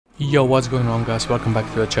Yo, what's going on guys, welcome back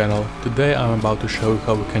to the channel. Today I'm about to show you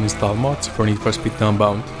how you can install mods for Need for Speed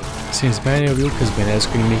Unbound. Since many of you has been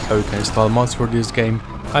asking me how you can install mods for this game,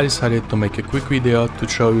 I decided to make a quick video to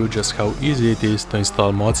show you just how easy it is to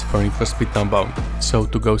install mods for Need for Speed Unbound. So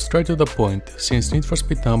to go straight to the point, since Need for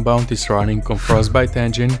Speed Unbound is running on Frostbite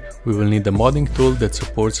engine, we will need a modding tool that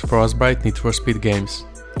supports Frostbite Need for Speed games.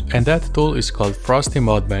 And that tool is called Frosty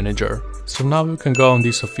Mod Manager. So now you can go on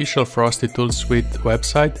this official Frosty Tool Suite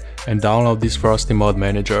website and download this Frosty Mod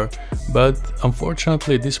Manager, but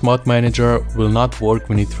unfortunately this mod manager will not work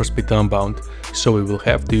with Need for Speed Unbound, so we will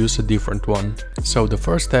have to use a different one. So the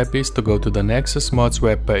first step is to go to the Nexus mods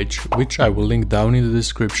webpage, which I will link down in the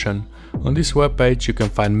description. On this webpage you can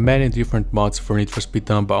find many different mods for Need for Speed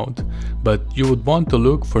Unbound, but you would want to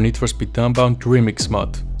look for Need for Speed Unbound Remix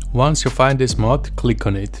mod. Once you find this mod, click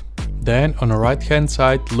on it. Then on the right hand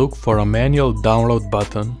side look for a manual download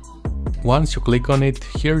button. Once you click on it,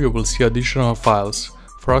 here you will see additional files,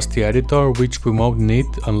 Frosty Editor, which we won't need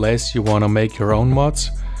unless you wanna make your own mods,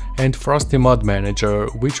 and Frosty Mod Manager,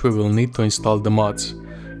 which we will need to install the mods.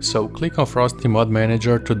 So click on Frosty Mod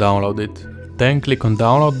Manager to download it. Then click on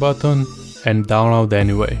download button and download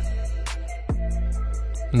anyway.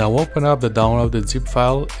 Now open up the downloaded zip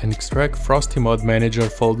file and extract Frosty Mod Manager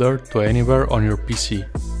folder to anywhere on your PC.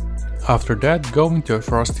 After that, go into your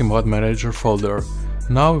Frosty Mod Manager folder.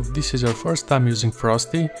 Now if this is your first time using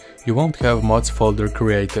Frosty, you won't have mods folder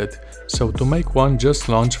created, so to make one just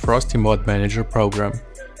launch Frosty Mod Manager program.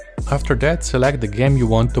 After that, select the game you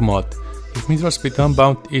want to mod. If Need for Speed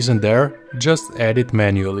Unbound isn't there, just add it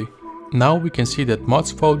manually. Now we can see that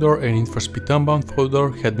mods folder and Need for Speed Unbound folder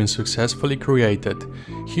had been successfully created.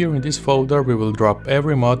 Here in this folder we will drop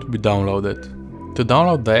every mod we downloaded. To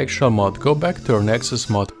download the actual mod, go back to our Nexus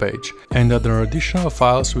mod page, and under additional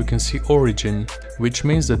files we can see Origin, which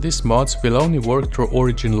means that these mods will only work through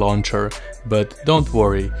Origin launcher, but don't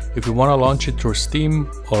worry, if you wanna launch it through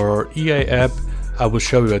Steam or EA app, I will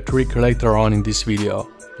show you a trick later on in this video.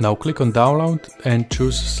 Now click on download and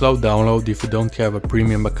choose slow download if you don't have a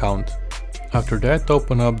premium account. After that,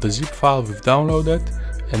 open up the zip file we've downloaded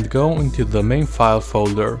and go into the main file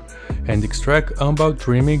folder and extract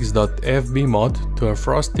unboundremix.fb mod to a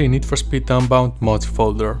Frosty Need for Speed Unbound mods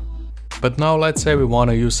folder. But now let's say we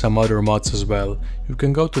wanna use some other mods as well. You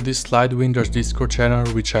can go to this Slide Winders Discord channel,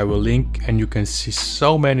 which I will link, and you can see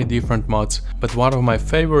so many different mods, but one of my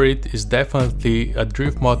favorite is definitely a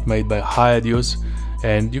drift mod made by Hiadius.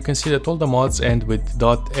 And you can see that all the mods end with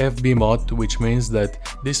 .fb mod, which means that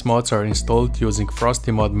these mods are installed using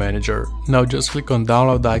Frosty Mod Manager. Now just click on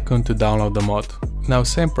download icon to download the mod. Now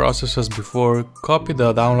same process as before, copy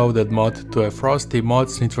the downloaded mod to a Frosty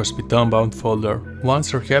Mods Need for Speed Unbound folder.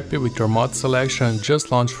 Once you're happy with your mod selection,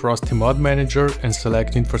 just launch Frosty Mod Manager and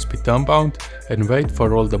select Need for Speed Unbound and wait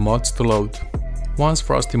for all the mods to load. Once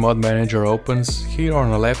Frosty Mod Manager opens, here on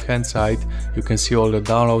the left hand side you can see all the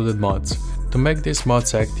downloaded mods. To make these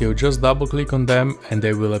mods active, just double click on them and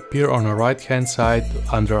they will appear on the right hand side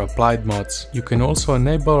under applied mods. You can also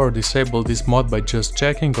enable or disable this mod by just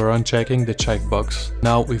checking or unchecking the checkbox.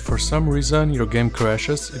 Now if for some reason your game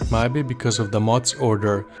crashes, it might be because of the mods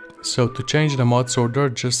order. So to change the mods order,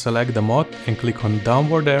 just select the mod and click on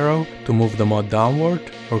downward arrow to move the mod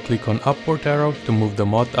downward, or click on upward arrow to move the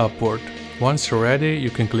mod upward. Once you're ready, you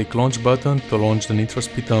can click launch button to launch the Need for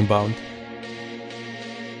Speed Unbound.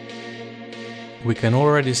 We can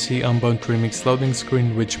already see Unbound Remix loading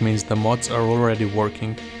screen, which means the mods are already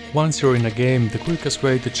working. Once you're in a game, the quickest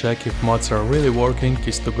way to check if mods are really working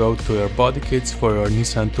is to go to your body kits for your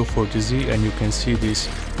Nissan 240Z and you can see this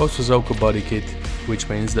Posuzoku body kit, which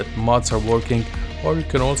means that mods are working, or you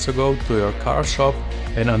can also go to your car shop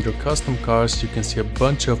and under custom cars you can see a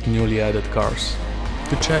bunch of newly added cars.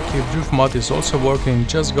 To check if drift mod is also working,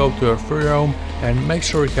 just go to your free roam and make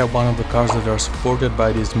sure you have one of the cars that are supported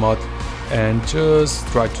by this mod, and just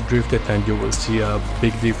try to drift it and you will see a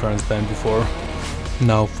big difference than before.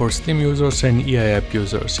 Now for Steam users and EA app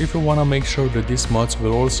users, if you wanna make sure that these mods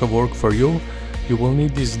will also work for you, you will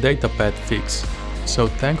need this datapad fix. So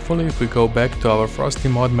thankfully, if we go back to our Frosty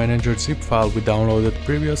Mod Manager zip file we downloaded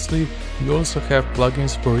previously, we also have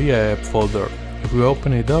plugins for EA app folder. If we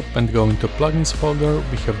open it up and go into plugins folder,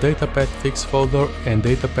 we have datapad fix folder and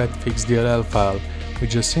datapad fix DLL file. We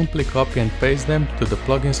just simply copy and paste them to the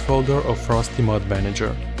plugins folder of Frosty Mod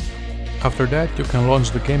Manager. After that you can launch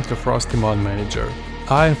the game to Frosty Mod Manager.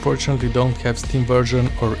 I unfortunately don't have Steam version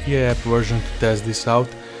or EA app version to test this out,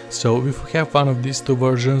 So if you have one of these two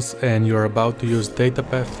versions and you're about to use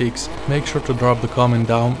datapath fix, make sure to drop the comment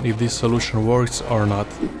down if this solution works or not.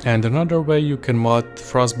 And another way you can mod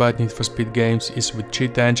Frostbite Need for Speed games is with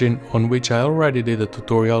Cheat Engine, on which I already did a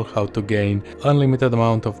tutorial how to gain unlimited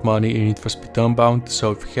amount of money in Need for Speed Unbound,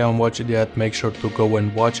 so if you haven't watched it yet, make sure to go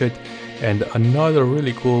and watch it. And another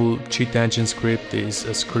really cool cheat engine script is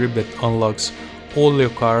a script that unlocks all your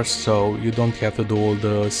cars, so you don't have to do all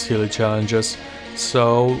the silly challenges.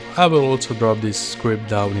 So I will also drop this script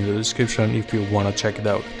down in the description if you wanna check it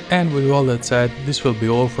out. And with all that said, this will be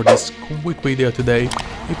all for this quick video today.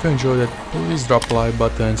 If you enjoyed it, please drop a like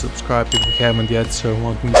button and subscribe if you haven't yet so you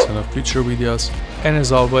won't miss any future videos. And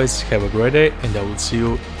as always, have a great day and I will see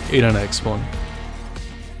you in the next one.